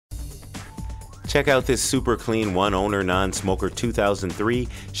Check out this super clean one-owner non-smoker 2003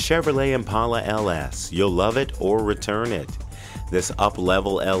 Chevrolet Impala LS. You'll love it or return it. This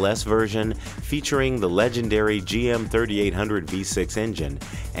up-level LS version featuring the legendary GM 3800 V6 engine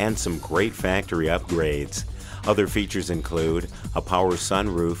and some great factory upgrades. Other features include a power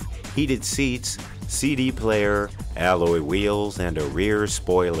sunroof, heated seats, CD player, alloy wheels, and a rear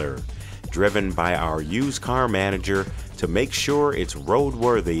spoiler. Driven by our used car manager to make sure it's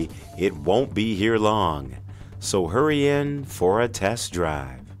roadworthy, it won't be here long. So hurry in for a test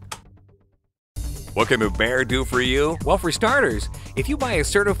drive. What can the Bear do for you? Well, for starters, if you buy a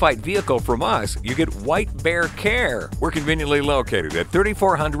certified vehicle from us, you get White Bear Care. We're conveniently located at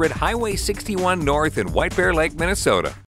 3400 Highway 61 North in White Bear Lake, Minnesota.